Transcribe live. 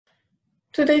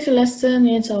Today's lesson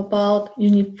is about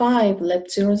Unit 5, Lab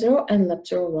 00 and Lab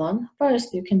 01.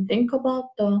 First, you can think about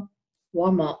the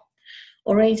warm-up.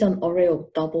 Array is an array of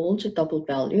doubles, double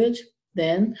values.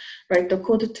 Then, write the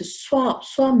code to swap.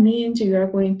 Swap means you are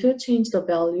going to change the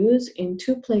values in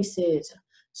two places.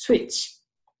 Switch,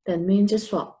 that means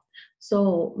swap.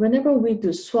 So, whenever we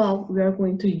do swap, we are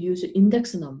going to use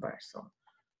index number. So,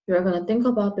 you're going to think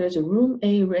about there's a room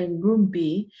A and room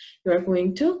B. You're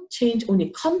going to change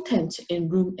only contents in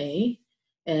room A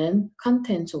and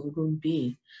contents of room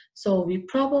B. So we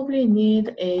probably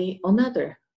need the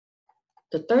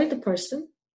third person,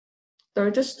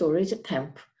 third storage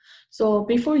temp. So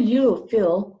before you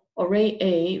fill array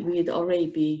A with array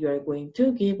B, you're going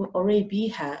to give array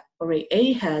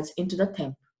A has into the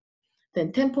temp.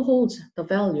 Then temp holds the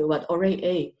value what array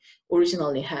A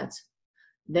originally has.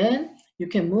 Then you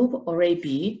can move array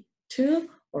B to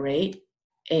array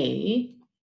A.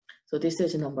 So this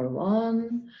is number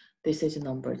 1, this is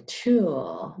number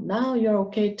 2. Now you're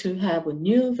okay to have a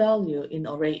new value in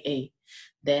array A.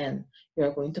 Then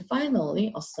you're going to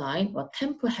finally assign what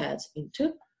temp has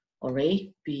into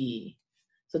array B.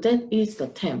 So that is the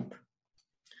temp.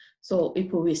 So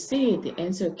if we see the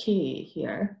answer key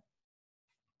here,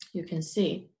 you can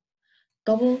see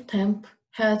double temp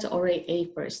has array A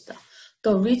first.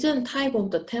 The reason type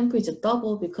of the temp is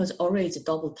double because array is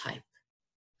double type.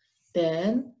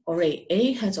 Then array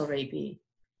A has array B.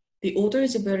 The order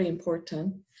is very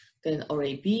important. Then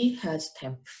array B has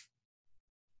temp.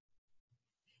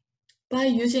 By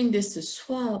using this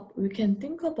swap, we can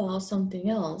think about something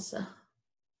else.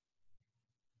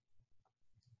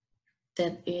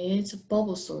 That is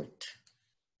bubble sort.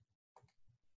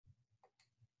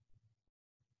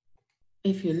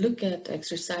 If you look at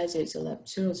exercises lab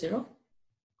 00,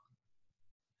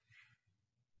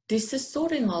 this is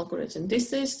sorting algorithm.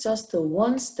 This is just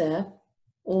one step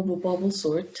of bubble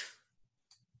sort.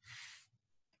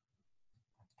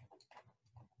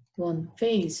 One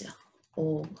phase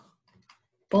of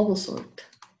bubble sort.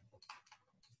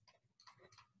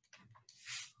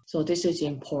 So this is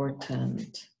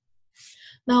important.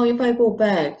 Now if I go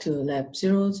back to lab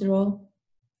 00,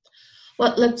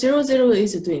 what lab 00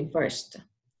 is doing first?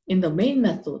 In the main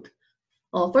method,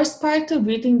 first part,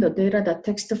 reading the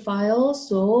data.txt file,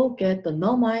 so get the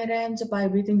num items by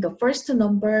reading the first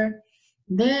number,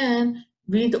 then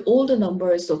read all the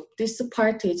numbers, so this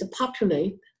part is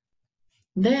populate.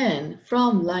 Then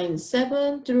from line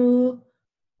 7 through,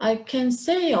 I can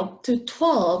say up to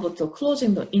 12, the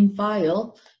closing the in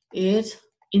file is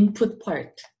input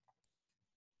part.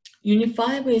 Unit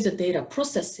 5 is the data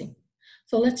processing.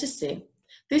 So let's just say,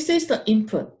 this is the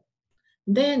input.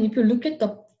 Then if you look at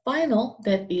the final,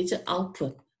 that is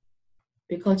output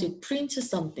because it prints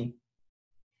something.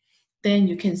 Then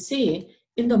you can see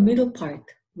in the middle part,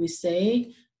 we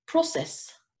say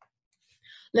process.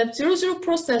 Lab 00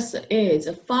 process is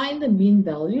find the mean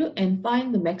value and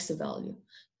find the max value,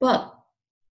 but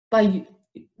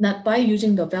not by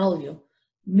using the value.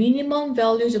 Minimum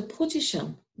values of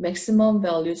position, maximum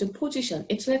values of position.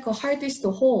 It's like a hardest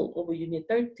whole of unit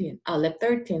 13, lab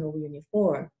 13 of unit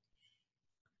 4.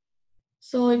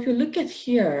 So if you look at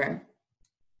here,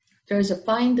 there's a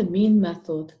find the mean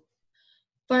method.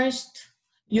 First,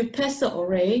 you pass the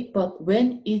array, but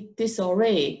when this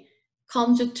array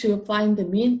comes to find the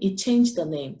mean, it changes the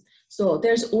name. So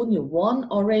there's only one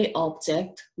array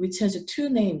object which has two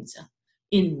names.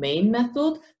 In main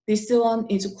method, this one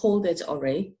is called as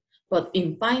array, but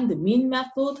in find the mean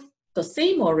method, the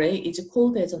same array is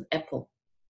called as an apple.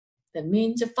 That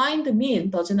means find the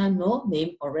mean does not know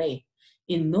name array.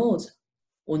 It knows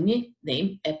only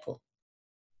name apple.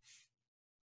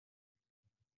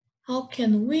 How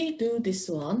can we do this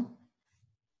one?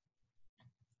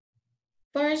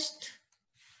 First,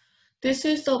 this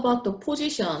is about the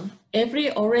position. Every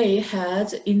array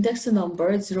has index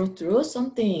number 0 through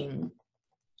something.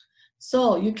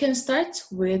 So you can start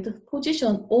with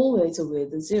position always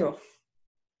with 0.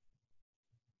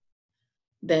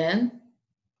 Then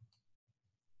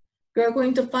we are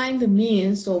going to find the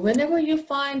mean. So whenever you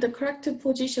find the correct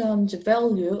position's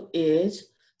value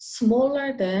is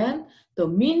smaller than the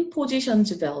mean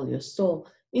position's value. So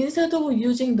instead of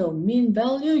using the mean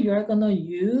value, you're gonna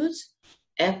use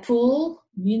apple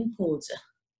mean pose.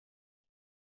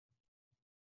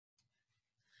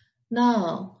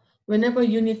 Now, whenever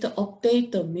you need to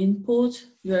update the mean pose,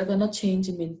 you're gonna change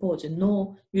mean pose.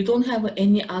 No, you don't have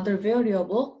any other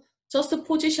variable. Just the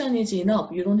position is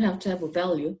enough. You don't have to have a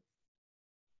value.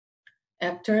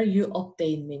 After you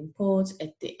update mean pose,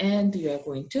 at the end, you are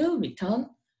going to return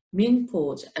mean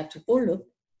pose after for loop.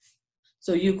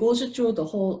 So you go through the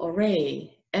whole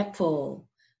array, apple,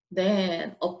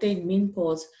 then update min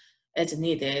pods as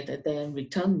needed, then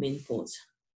return min pods.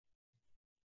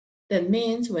 That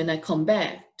means when I come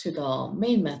back to the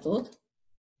main method,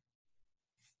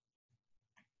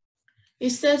 it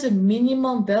says a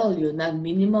minimum value, not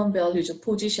minimum value to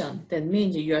position. That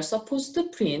means you are supposed to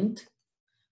print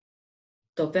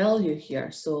the value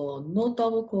here. So no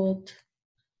double quote.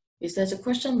 It says a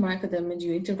question mark, that means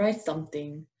you need to write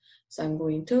something. So I'm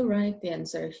going to write the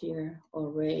answer here.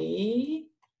 Array,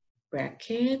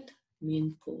 bracket,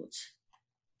 min pods.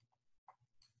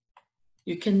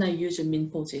 You cannot use a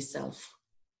min pods itself.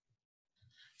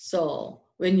 So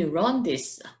when you run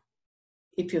this,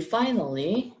 if you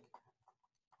finally,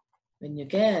 when you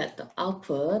get the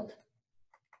output,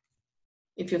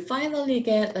 if you finally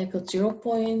get like a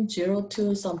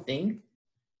 0.02 something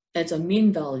as a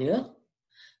mean value,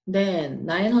 then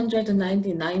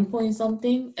 999 point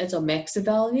something as a max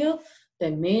value,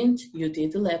 that means you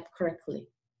did the lab correctly.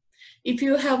 If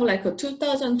you have like a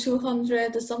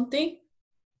 2200 something,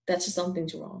 that's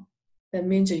something's wrong. That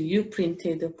means you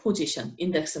printed the position,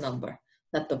 index number,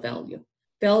 not the value.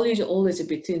 Value is always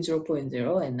between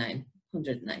 0.0 and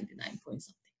 999 point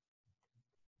something.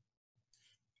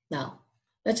 Now,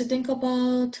 let's think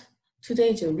about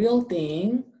today's real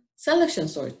thing, selection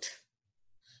sort.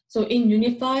 So in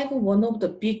Unit 5, one of the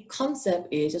big concept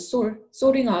is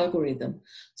sorting algorithm.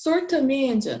 Sort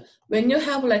means when you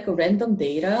have like a random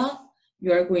data,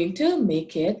 you are going to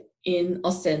make it in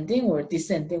ascending or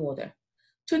descending order.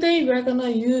 Today, we are gonna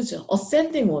use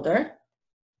ascending order,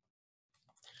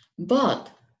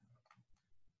 but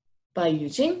by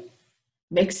using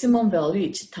maximum value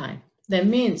each time. That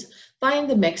means find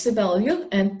the max value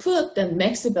and put the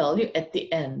max value at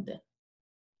the end.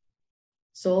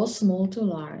 So small to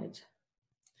large.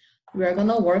 We are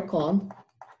gonna work on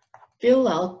fill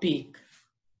out big.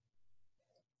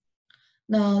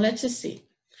 Now let's see.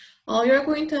 You're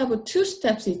going to have 2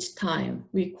 steps each time.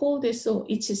 We call this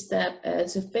each step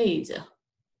as a phase.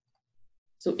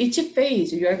 So each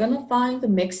phase, you're gonna find the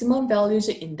maximum values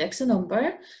index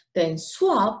number, then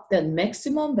swap that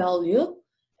maximum value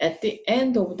at the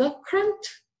end of the current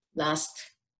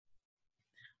last.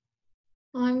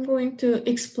 I'm going to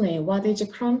explain what is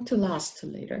current last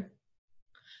later.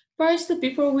 First,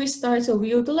 before we start, so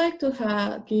we would like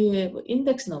to give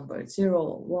index number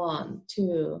 0, 1,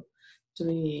 2,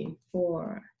 3,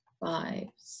 4, 5,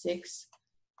 6,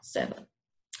 7.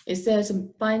 It says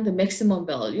find the maximum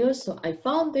value. So I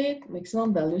found it,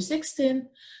 maximum value 16.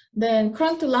 Then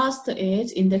current last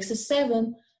is index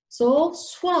 7. So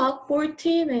swap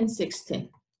 14 and 16.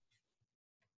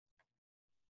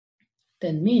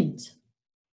 That means,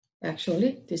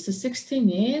 actually, this is 16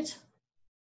 is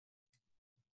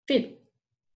fit.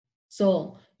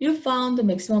 So you found the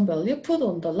maximum value, put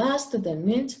on the last, that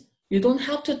means you don't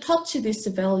have to touch this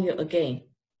value again.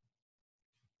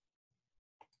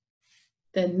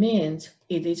 That means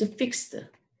it is fixed.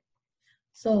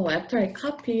 So after I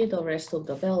copy the rest of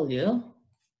the value,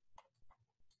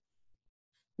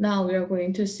 now we are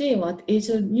going to see what is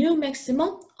a new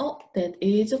maximum. Oh, that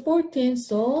is 14.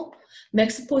 So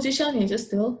next position is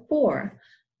still 4.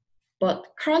 But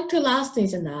current last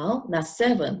is now not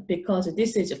 7 because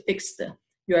this is fixed.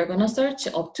 You are going to search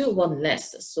up to 1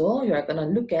 less. So you are going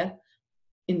to look at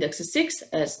index 6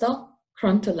 as the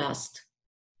current last.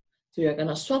 So you're going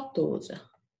to swap those.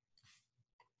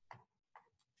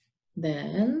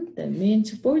 Then that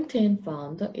means 14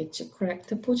 found its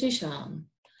correct position.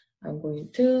 I'm going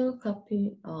to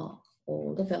copy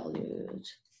all the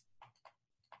values.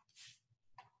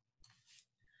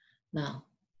 Now,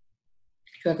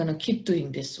 you're going to keep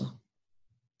doing this one.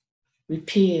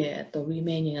 Repeat the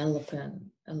remaining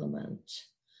elements.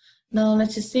 Now,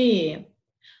 let's see.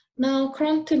 Now,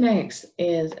 current max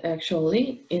is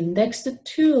actually index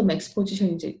 2, max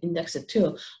position is index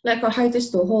 2. Like a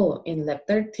hardest hole in lab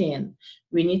 13,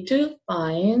 we need to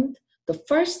find the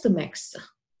first max.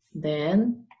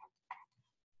 Then,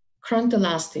 current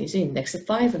last is index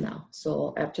 5 now.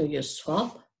 So after you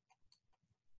swap,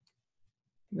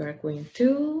 you are going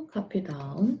to copy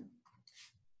down.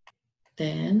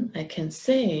 Then I can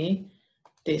say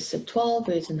this 12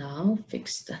 is now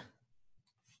fixed.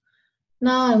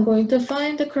 Now I'm going to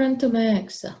find the current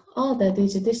max. Oh, that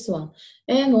is this one.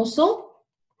 And also,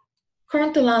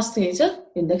 current last is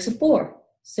index 4,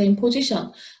 same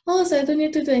position. Oh, so I don't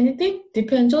need to do anything.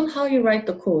 Depends on how you write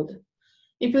the code.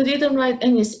 If you didn't write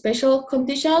any special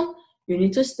condition, you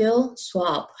need to still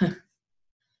swap.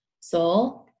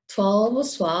 So 12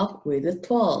 swap with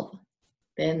 12.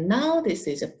 Then now this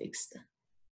is fixed.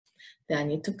 Then I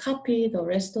need to copy the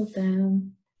rest of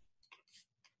them.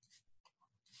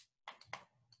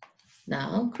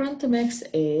 Now current max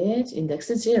is index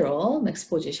 0, max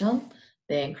position.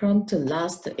 Then current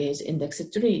last is index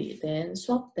 3. Then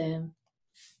swap them.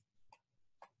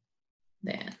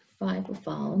 Then 5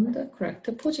 found the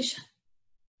correct position.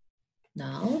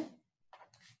 Now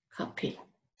copy.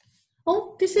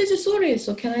 Oh, this is sorted.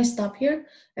 So can I stop here?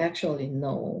 Actually,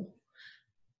 no.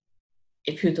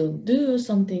 If you don't do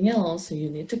something else, you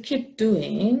need to keep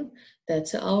doing.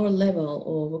 That's our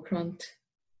level of current.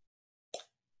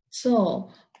 So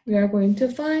we are going to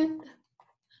find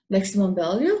maximum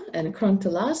value and current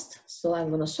last. So I'm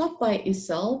going to swap by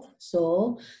itself.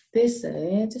 So this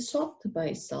is swapped by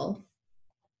itself.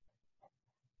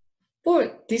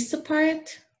 For this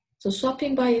part, so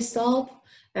swapping by itself,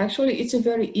 actually it's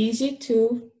very easy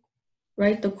to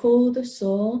write the code.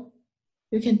 So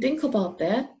you can think about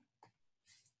that.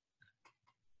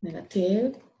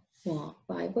 Negative 1,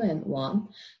 5 and 1.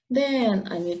 Then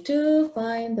I need to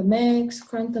find the max,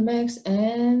 current max,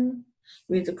 and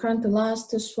with the current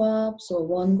last swap, so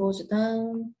 1 goes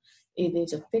down. It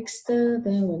is fixed.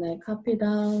 Then when I copy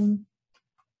down,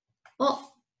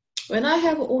 oh, when I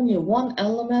have only one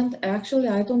element, actually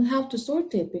I don't have to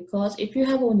sort it, because if you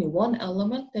have only one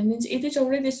element, that means it is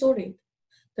already sorted.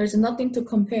 There's nothing to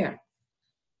compare.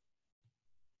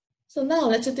 So now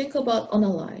let's think about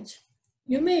analyze.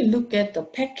 You may look at the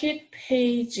packet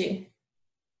page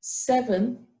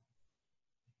 7.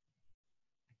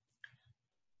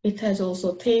 It has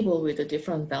also a table with the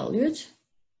different values.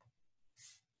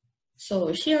 So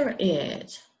here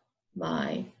is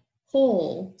my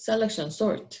whole selection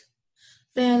sort.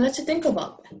 Then let's think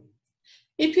about that.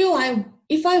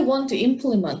 If I want to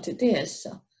implement this,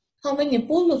 how many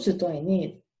for loops do I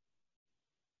need?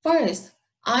 First,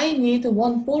 I need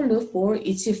one for loop for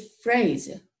each phrase.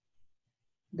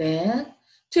 Then,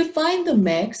 to find the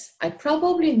max, I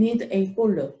probably need a for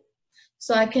loop.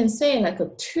 So I can say like a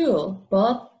 2,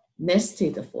 but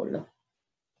nested for loop.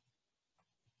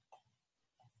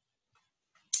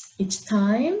 Each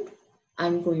time,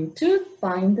 I'm going to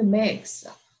find the max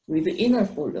with the inner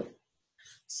for loop.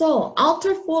 So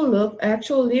outer for loop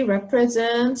actually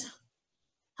represents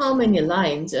how many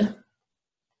lines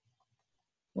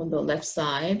on the left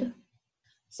side.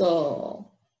 So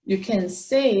you can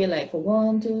say like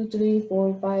 1, 2, 3,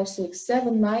 4, 5, 6,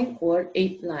 7, 9, or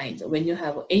 8 lines. When you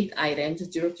have 8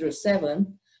 items, 0 through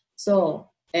 7,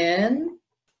 so n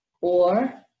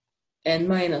or n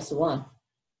minus 1.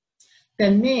 That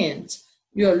means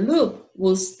your loop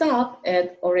will stop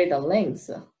at already length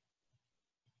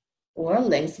or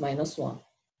length minus 1.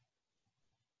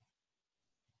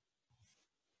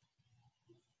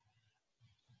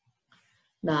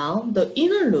 Now the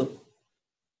inner loop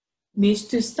needs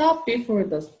to stop before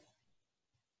the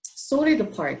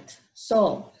sorted part.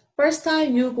 So first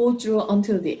time you go through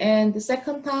until the end, the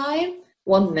second time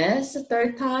 1 less,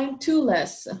 third time 2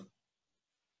 less.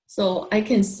 So I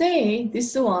can say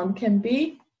this one can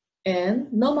be n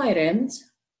num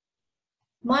items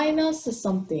minus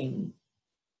something.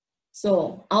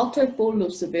 So outer for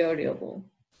loops variable.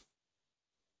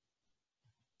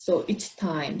 So each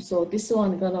time, so this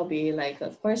one gonna be like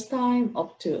a first time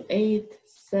up to 8,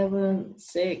 7,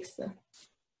 6,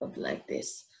 something like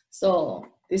this. So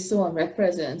this one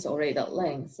represents already the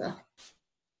length.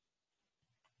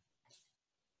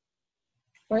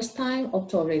 First time up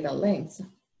to already the length.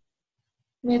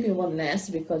 Maybe 1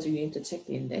 less because you need to check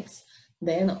the index.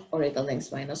 Then already the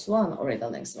length minus 1, already the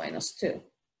length minus 2.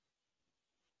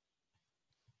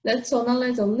 Let's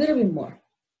analyze a little bit more.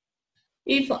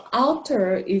 If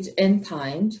outer is n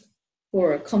times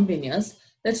for convenience,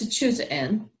 let's choose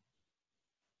n.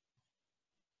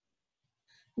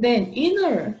 Then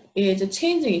inner is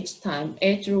changing each time,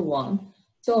 a through 1.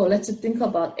 So let's think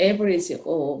about average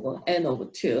of n over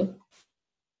 2.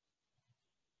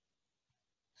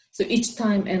 So each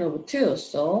time n over 2.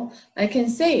 So I can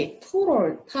say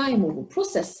total time of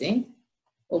processing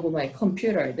of my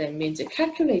computer. That means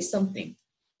calculate something.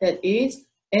 That is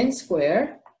n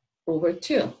squared over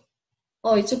 2.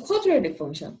 Oh, it's a quadratic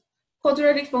function.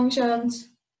 Quadratic functions,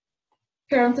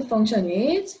 parent function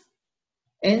is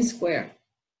n squared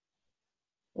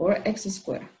or x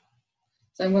squared.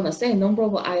 So I'm going to say number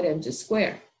of items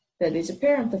squared. That is a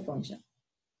parent function.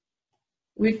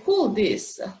 We call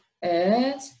this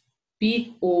as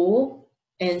big O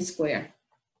n squared.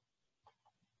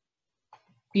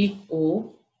 Big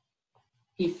O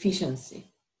efficiency.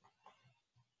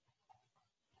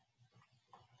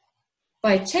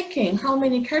 By checking how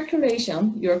many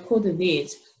calculations your code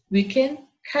needs, we can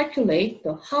calculate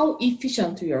how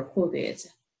efficient your code is.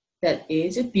 That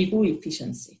is big O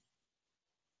efficiency.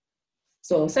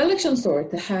 So selection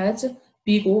sort has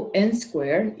big O n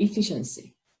squared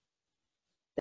efficiency.